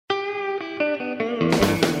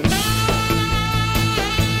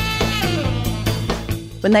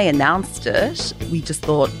When they announced it, we just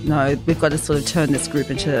thought, no, we've got to sort of turn this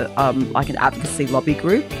group into like an advocacy lobby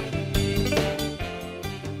group.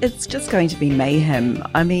 It's just going to be mayhem.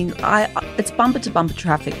 I mean, it's bumper-to-bumper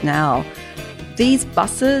traffic now. These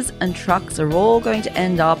buses and trucks are all going to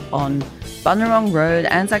end up on Bunurong Road,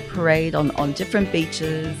 Anzac Parade, on different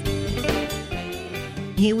beaches.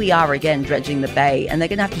 Here we are again dredging the bay, and they're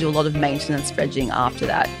going to have to do a lot of maintenance dredging after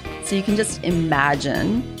that. So you can just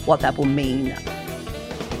imagine what that will mean.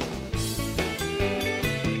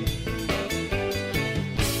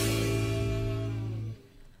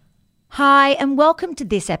 Hi, and welcome to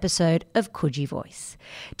this episode of Coogee Voice.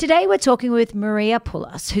 Today we're talking with Maria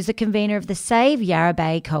Poulos, who's the convener of the Save Yarra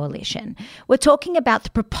Bay Coalition. We're talking about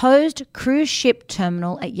the proposed cruise ship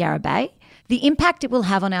terminal at Yarra Bay, the impact it will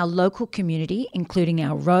have on our local community, including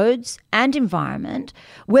our roads and environment,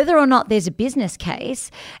 whether or not there's a business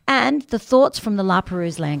case, and the thoughts from the La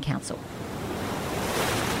Perouse Land Council.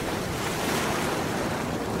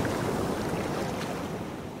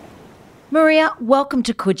 Maria, welcome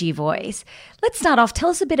to Coogee Voice. Let's start off. Tell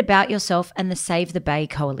us a bit about yourself and the Save the Bay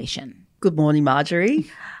Coalition. Good morning, Marjorie.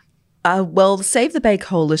 Well, the Save the Bay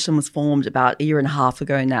Coalition was formed about a year and a half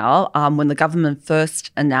ago now, when the government first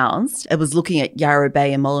announced it was looking at Yarra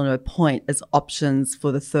Bay and Molyneux Point as options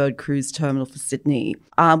for the third cruise terminal for Sydney.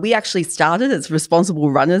 We actually started as responsible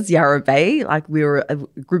runners, Yarra Bay. Like, we were a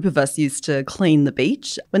group of us used to clean the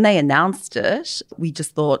beach. When they announced it, we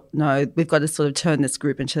just thought, no, we've got to sort of turn this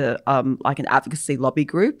group into like an advocacy lobby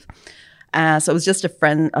group. So it was just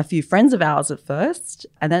a few friends of ours at first,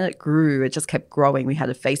 and then it grew. It just kept growing. We had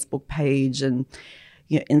a Facebook page and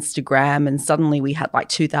Instagram, and suddenly we had like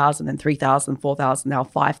 2,000 and 3,000, 4,000, now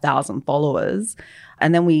 5,000 followers.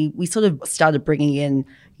 And then we sort of started bringing in,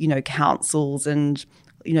 councils and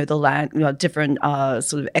the land, different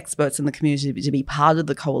sort of experts in the community to be part of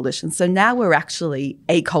the coalition. So now we're actually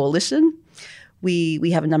a coalition. We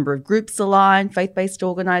have a number of groups aligned, faith-based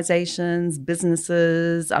organisations,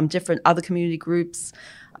 businesses, different other community groups,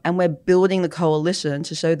 and we're building the coalition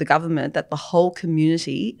to show the government that the whole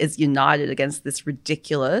community is united against this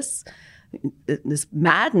ridiculous, this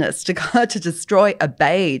madness to destroy a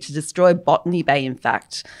bay, to destroy Botany Bay, in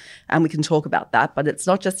fact. And we can talk about that, but it's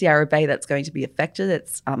not just Yarra Bay that's going to be affected.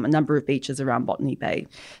 It's a number of beaches around Botany Bay.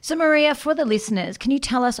 So, Maria, for the listeners, can you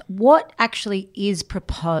tell us what actually is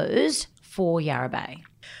proposed for Yarra Bay?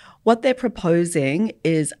 What they're proposing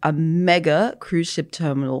is a mega cruise ship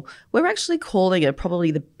terminal. We're actually calling it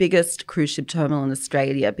probably the biggest cruise ship terminal in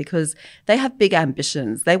Australia because they have big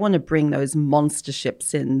ambitions. They want to bring those monster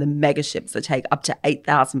ships in, the mega ships that take up to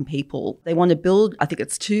 8,000 people. They want to build, I think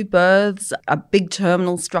it's 2 berths, a big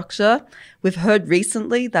terminal structure. We've heard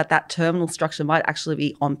recently that terminal structure might actually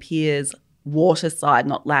be on piers, water side,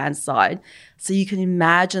 not land side. So you can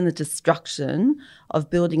imagine the destruction of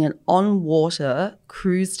building an on-water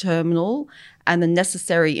cruise terminal and the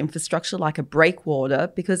necessary infrastructure like a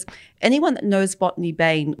breakwater, because anyone that knows Botany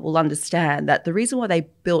Bay will understand that the reason why they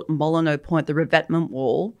built Molyneux Point, the revetment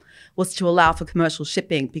wall, was to allow for commercial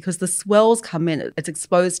shipping because the swells come in, it's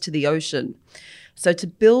exposed to the ocean. So to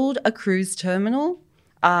build a cruise terminal,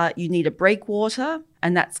 you need a breakwater,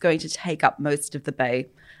 and that's going to take up most of the bay.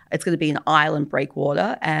 It's going to be an island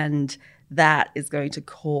breakwater, and that is going to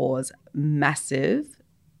cause massive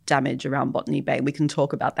damage around Botany Bay. We can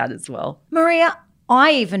talk about that as well. Maria,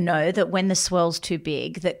 I even know that when the swell's too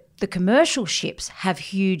big, that the commercial ships have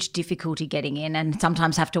huge difficulty getting in and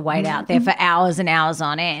sometimes have to wait out there for hours and hours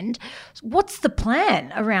on end. What's the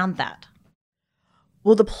plan around that?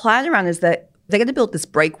 Well, the plan around is that they're going to build this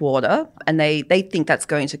breakwater, and they think that's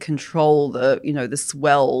going to control the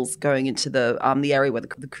swells going into the area where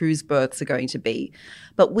the cruise berths are going to be.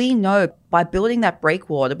 But we know by building that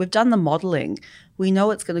breakwater, we've done the modelling. We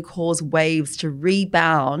know it's going to cause waves to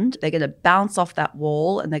rebound. They're going to bounce off that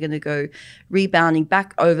wall, and they're going to go rebounding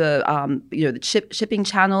back over the shipping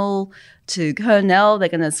channel to Kurnell. They're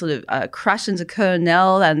going to sort of crash into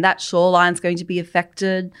Kurnell, and that shoreline's going to be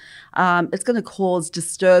affected. It's going to cause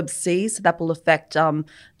disturbed seas, so that will affect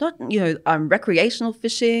recreational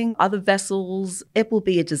fishing, other vessels. It will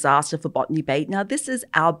be a disaster for Botany Bay. Now, this is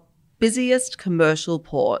our busiest commercial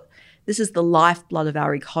port. This is the lifeblood of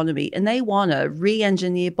our economy, and they want to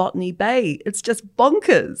re-engineer Botany Bay. It's just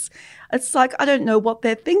bonkers. It's like, I don't know what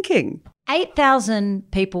they're thinking. 8,000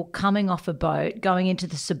 people coming off a boat, going into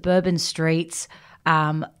the suburban streets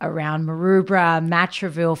around Maroubra,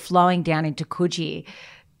 Matraville, flowing down into Coogee.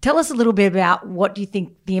 Tell us a little bit about what do you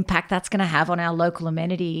think the impact that's going to have on our local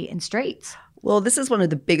amenity and streets? Well, this is one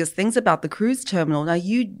of the biggest things about the cruise terminal. Now,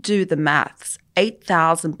 you do the maths.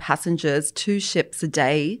 8,000 passengers, 2 ships a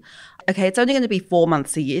day. Okay, it's only going to be 4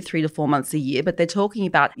 months a year, 3 to 4 months a year, but they're talking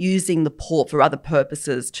about using the port for other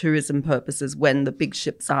purposes, tourism purposes, when the big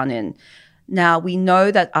ships aren't in. Now, we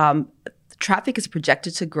know that traffic is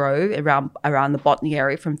projected to grow around the Botany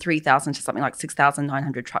area from 3,000 to something like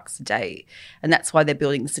 6,900 trucks a day. And that's why they're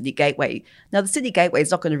building the Sydney Gateway. Now, the Sydney Gateway is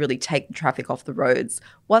not going to really take the traffic off the roads.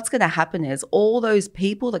 What's going to happen is all those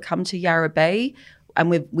people that come to Yarra Bay, and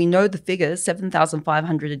we know the figures,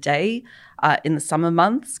 7,500 a day in the summer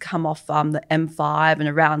months come off the M5 and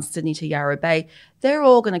around Sydney to Yarra Bay. They're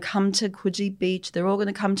all going to come to Coogee Beach. They're all going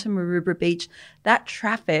to come to Maroubra Beach. That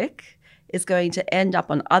traffic is going to end up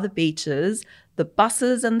on other beaches. The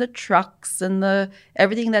buses and the trucks and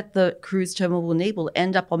everything that the cruise terminal will need will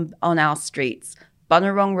end up on our streets.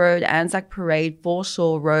 Bunurong Road, Anzac Parade,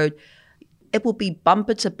 Foreshore Road. It will be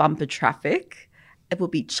bumper-to-bumper traffic. It will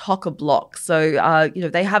be chock-a-block. So,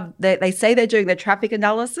 they say they're doing their traffic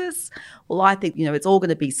analysis. Well, I think, it's all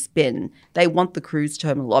going to be spin. They want the cruise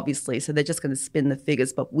terminal, obviously, so they're just going to spin the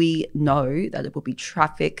figures. But we know that it will be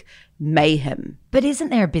traffic mayhem. But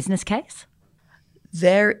isn't there a business case?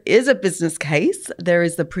 There is a business case. There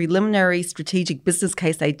is the preliminary strategic business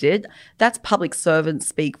case they did. That's public servant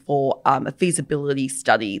speak for a feasibility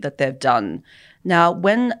study that they've done. Now,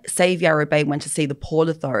 when Save Yarra Bay went to see the Port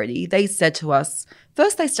Authority, they said to us,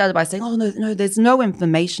 first they started by saying, no, there's no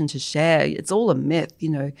information to share. It's all a myth,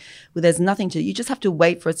 there's nothing to, you just have to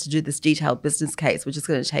wait for us to do this detailed business case, which is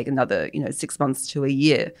going to take another, 6 months to a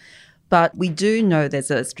year. But we do know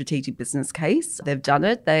there's a strategic business case. They've done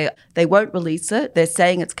it. They won't release it. They're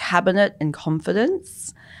saying it's cabinet in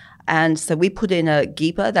confidence. And so we put in a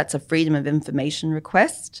GIPA, that's a Freedom of Information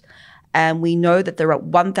request. And we know that there are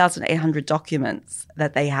 1,800 documents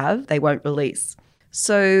that they won't release.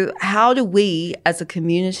 So how do we as a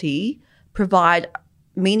community provide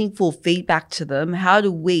meaningful feedback to them? How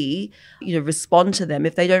do we, respond to them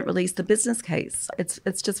if they don't release the business case?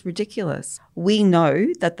 It's just ridiculous. We know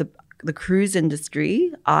that the cruise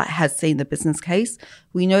industry has seen the business case.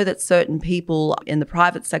 We know that certain people in the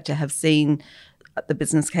private sector have seen the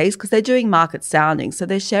business case because they're doing market sounding. So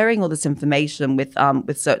they're sharing all this information with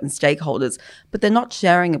certain stakeholders, but they're not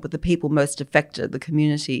sharing it with the people most affected, the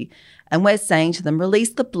community. And we're saying to them, release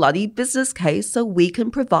the bloody business case so we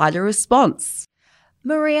can provide a response.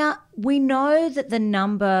 Maria, we know that the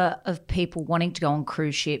number of people wanting to go on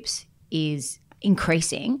cruise ships is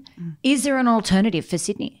increasing. Is there an alternative for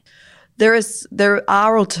Sydney? There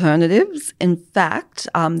are alternatives. In fact,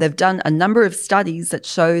 they've done a number of studies that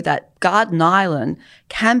show that Garden Island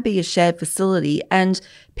can be a shared facility. And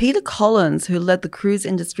Peter Collins, who led the Cruise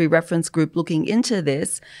Industry Reference Group looking into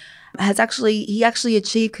this, he actually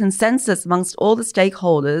achieved consensus amongst all the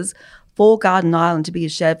stakeholders for Garden Island to be a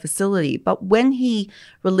shared facility. But when he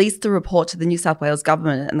released the report to the New South Wales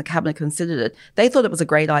government and the cabinet considered it, they thought it was a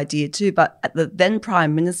great idea too. But the then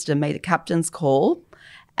Prime Minister made a captain's call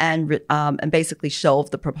and basically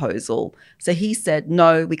shelved the proposal. So he said,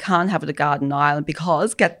 no, we can't have it at Garden Island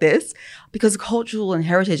because, get this, because of cultural and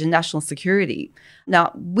heritage and national security.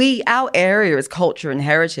 Now, our area is culture and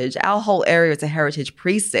heritage. Our whole area is a heritage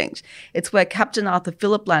precinct. It's where Captain Arthur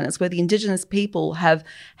Phillip landed. It's where the Indigenous people have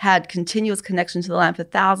had continuous connection to the land for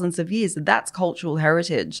thousands of years. That's cultural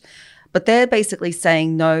heritage. But they're basically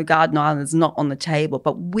saying, no, Garden Island is not on the table.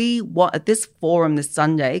 But we want, at this forum this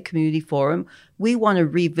Sunday, community forum, we want to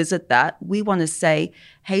revisit that. We want to say,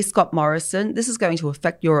 hey, Scott Morrison, this is going to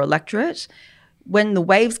affect your electorate. When the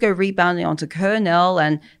waves go rebounding onto Kurnell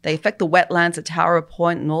and they affect the wetlands at Tara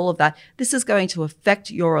Point and all of that, this is going to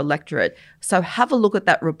affect your electorate. So have a look at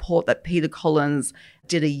that report that Peter Collins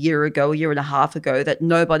did a year and a half ago that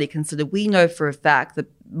nobody considered. We know for a fact that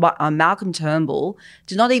Malcolm Turnbull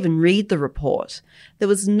did not even read the report. There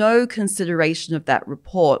was no consideration of that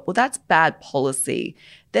report. Well, that's bad policy.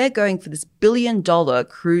 They're going for this $1 billion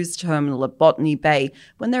cruise terminal at Botany Bay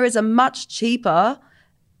when there is a much cheaper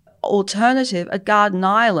alternative at Garden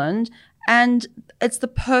Island, and it's the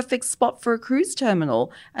perfect spot for a cruise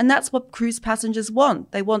terminal. And that's what cruise passengers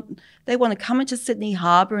want. They want to come into Sydney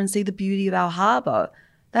Harbour and see the beauty of our harbour.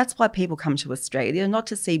 That's why people come to Australia, not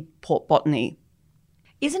to see Port Botany.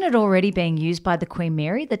 Isn't it already being used by the Queen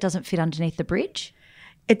Mary that doesn't fit underneath the bridge?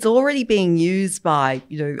 It's already being used by,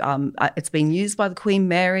 it's being used by the Queen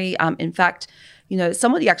Mary. In fact,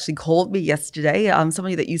 somebody actually called me yesterday,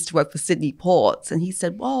 somebody that used to work for Sydney Ports, and he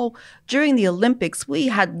said, well, during the Olympics,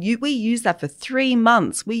 we used that for 3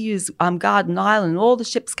 months. We used Garden Island, and all the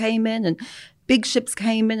ships came in and big ships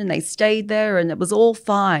came in and they stayed there and it was all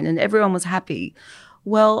fine and everyone was happy.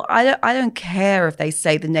 Well, I don't care if they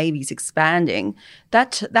say the Navy's expanding.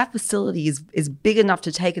 That facility is big enough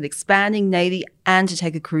to take an expanding Navy and to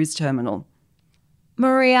take a cruise terminal.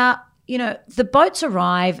 Maria, the boats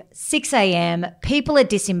arrive 6 a.m. People are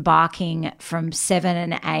disembarking from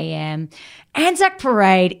 7 a.m. Anzac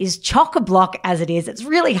Parade is chock-a-block as it is. It's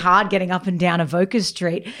really hard getting up and down Avoca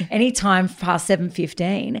Street anytime past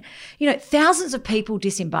 7:15. Thousands of people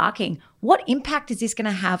disembarking. What impact is this going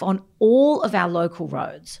to have on all of our local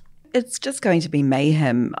roads? It's just going to be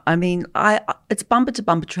mayhem. I mean, it's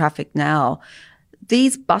bumper-to-bumper traffic now.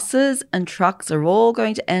 These buses and trucks are all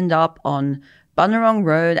going to end up on Bunurong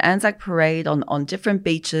Road, Anzac Parade, on different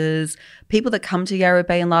beaches. People that come to Yarra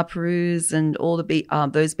Bay and La Perouse and all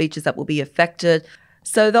those beaches that will be affected.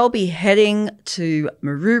 So they'll be heading to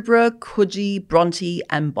Maroubra, Coogee, Bronte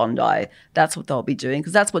and Bondi. That's what they'll be doing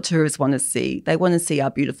because that's what tourists want to see. They want to see our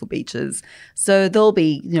beautiful beaches. So they'll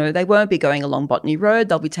be, they won't be going along Botany Road.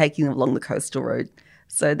 They'll be taking them along the coastal road.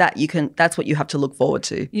 So that's what you have to look forward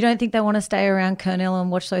to. You don't think they want to stay around Kurnell and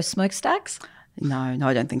watch those smokestacks? No,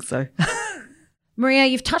 I don't think so. Maria,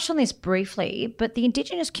 you've touched on this briefly, but the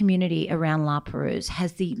Indigenous community around La Perouse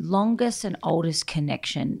has the longest and oldest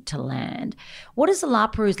connection to land. What does the La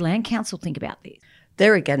Perouse Land Council think about this?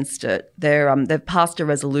 They're against it. They've passed a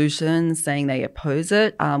resolution saying they oppose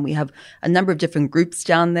it. We have a number of different groups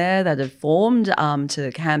down there that have formed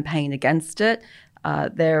to campaign against it.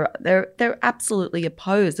 They're absolutely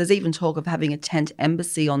opposed. There's even talk of having a tent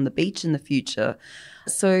embassy on the beach in the future.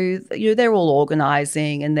 So they're all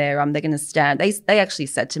organising and they're going to stand. They actually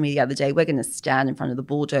said to me the other day, we're going to stand in front of the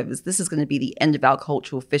bulldozers. This is going to be the end of our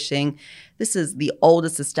cultural fishing. This is the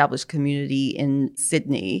oldest established community in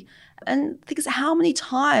Sydney. And think, how many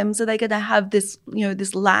times are they going to have this,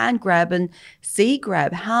 this land grab and sea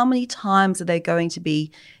grab? How many times are they going to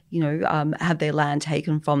be, have their land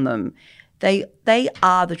taken from them? They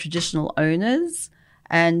are the traditional owners.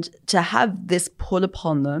 And to have this put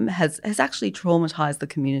upon them has actually traumatised the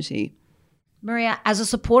community. Maria, as a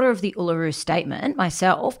supporter of the Uluru Statement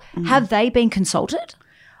myself, have they been consulted?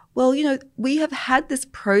 Well, we have had this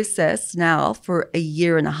process now for a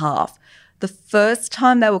year and a half. The first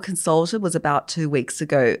time they were consulted was about 2 weeks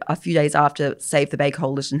ago, a few days after Save the Bay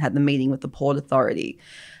Coalition had the meeting with the Port Authority.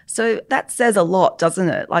 So that says a lot, doesn't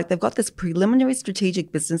it? Like they've got this preliminary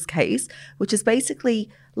strategic business case, which has basically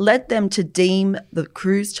led them to deem the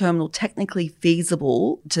cruise terminal technically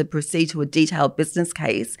feasible to proceed to a detailed business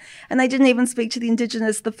case. And they didn't even speak to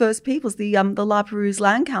the First Peoples, the La Perouse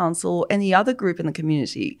Land Council, or any other group in the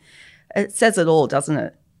community. It says it all, doesn't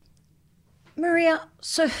it? Maria,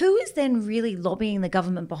 so who is then really lobbying the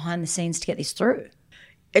government behind the scenes to get this through?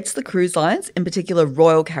 It's the cruise lines, in particular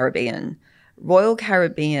Royal Caribbean. Royal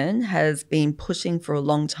Caribbean has been pushing for a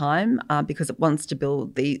long time because it wants to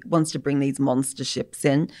bring these monster ships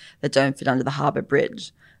in that don't fit under the harbour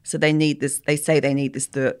bridge. So they need this. They say they need this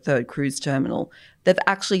third cruise terminal. They've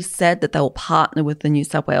actually said that they'll partner with the New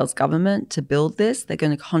South Wales government to build this. They're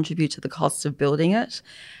going to contribute to the cost of building it,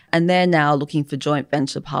 and they're now looking for joint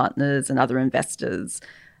venture partners and other investors.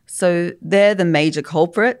 So they're the major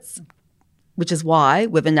culprits, which is why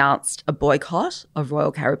we've announced a boycott of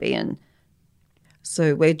Royal Caribbean.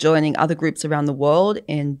 So we're joining other groups around the world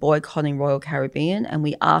in boycotting Royal Caribbean, and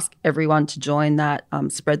we ask everyone to join that,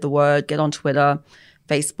 spread the word, get on Twitter,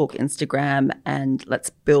 Facebook, Instagram, and let's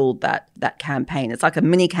build that campaign. It's like a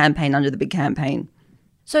mini campaign under the big campaign.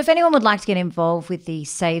 So if anyone would like to get involved with the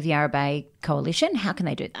Save Yarra Bay Coalition, how can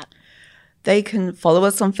they do that? They can follow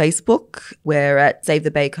us on Facebook. We're at Save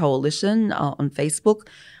the Bay Coalition on Facebook.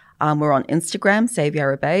 We're on Instagram, Save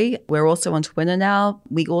Yarra Bay. We're also on Twitter now.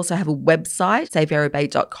 We also have a website,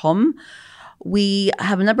 saveyarrabay.com. We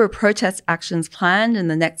have a number of protest actions planned in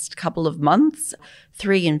the next couple of months,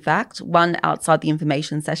 3 in fact, one outside the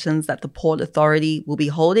information sessions that the Port Authority will be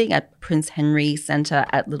holding at Prince Henry Centre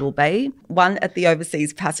at Little Bay, one at the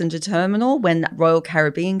Overseas Passenger Terminal when Royal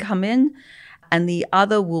Caribbean come in, and the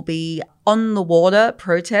other will be on the water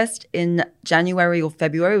protest in January or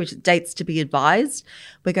February, which dates to be advised.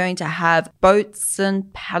 We're going to have boats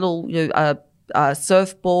and paddle,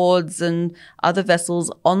 surfboards and other vessels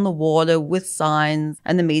on the water with signs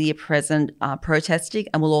and the media present protesting.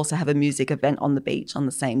 And we'll also have a music event on the beach on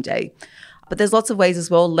the same day. But there's lots of ways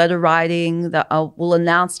as well, letter writing, that we'll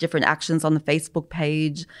announce different actions on the Facebook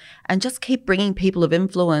page and just keep bringing people of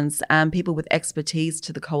influence and people with expertise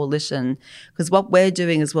to the coalition. Because what we're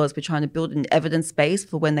doing as well is we're trying to build an evidence base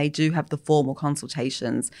for when they do have the formal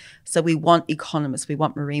consultations. So we want economists, we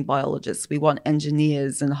want marine biologists, we want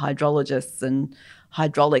engineers and hydrologists and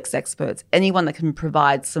hydraulics experts, anyone that can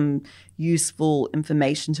provide some useful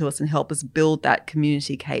information to us and help us build that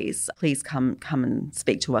community case. Please come and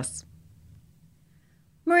speak to us.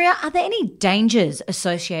 Maria, are there any dangers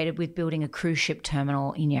associated with building a cruise ship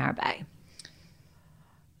terminal in Yarra Bay?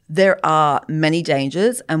 There are many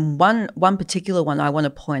dangers, and one particular one I want to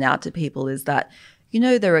point out to people is that,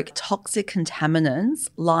 there are toxic contaminants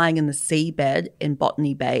lying in the seabed in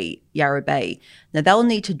Botany Bay, Yarra Bay. Now, they'll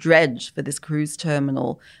need to dredge for this cruise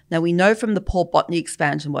terminal. Now, we know from the Port Botany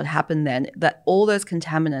expansion what happened then, that all those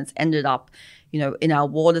contaminants ended up, in our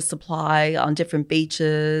water supply, on different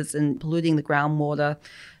beaches and polluting the groundwater.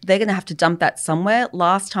 They're going to have to dump that somewhere.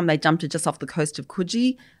 Last time they dumped it just off the coast of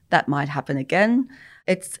Coogee. That might happen again.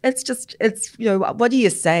 It's what do you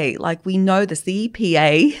say? Like, we know this, the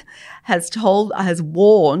EPA has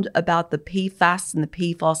warned about the PFAS and the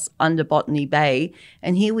PFOS under Botany Bay.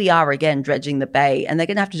 And here we are again dredging the bay, and they're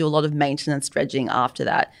going to have to do a lot of maintenance dredging after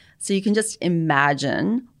that. So you can just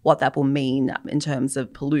imagine what that will mean in terms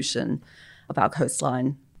of pollution of our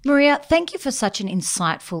coastline. Maria, thank you for such an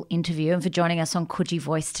insightful interview and for joining us on Coogee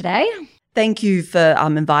Voice today. Thank you for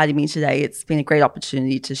inviting me today. It's been a great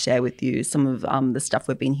opportunity to share with you some of the stuff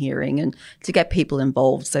we've been hearing and to get people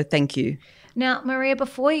involved. So thank you. Now, Maria,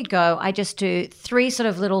 before you go, I just do 3 sort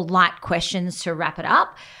of little light questions to wrap it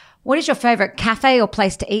up. What is your favourite cafe or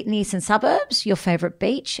place to eat in the eastern suburbs? Your favourite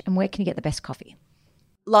beach? And where can you get the best coffee?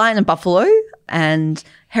 Lion and Buffalo and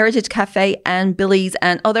Heritage Cafe and Billy's.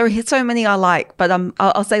 And there are so many I like, but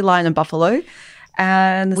I'll say Lion and Buffalo.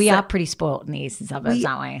 And we are pretty spoilt in the eastern suburbs,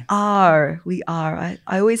 aren't we? We are.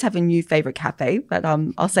 I always have a new favourite cafe, but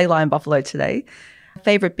I'll say Lion Buffalo today.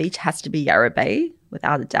 Favourite beach has to be Yarra Bay,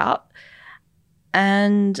 without a doubt.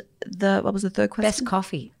 And what was the third question?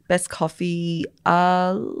 Best coffee,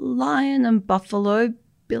 Lion and Buffalo,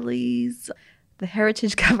 Billy's, the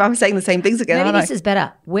Heritage Cafe. I'm saying the same things again. Maybe this is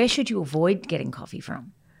better. Where should you avoid getting coffee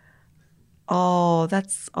from? Oh,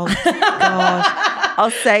 gosh.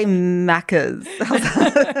 I'll say Macca's.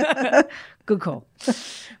 Good call.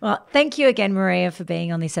 Well, thank you again, Maria, for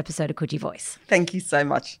being on this episode of Coogee Voice. Thank you so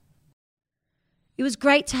much. It was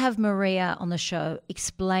great to have Maria on the show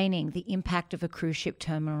explaining the impact of a cruise ship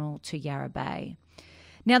terminal to Yarra Bay.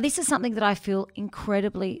 Now, this is something that I feel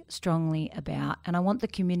incredibly strongly about, and I want the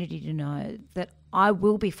community to know that I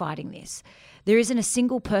will be fighting this. There isn't a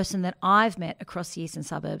single person that I've met across the eastern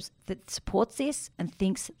suburbs that supports this and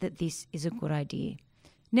thinks that this is a good idea.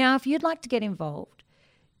 Now, if you'd like to get involved,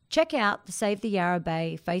 check out the Save the Yarra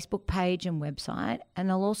Bay Facebook page and website, and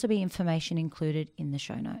there'll also be information included in the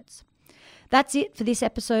show notes. That's it for this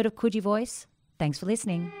episode of Coogee Voice. Thanks for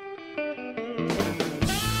listening.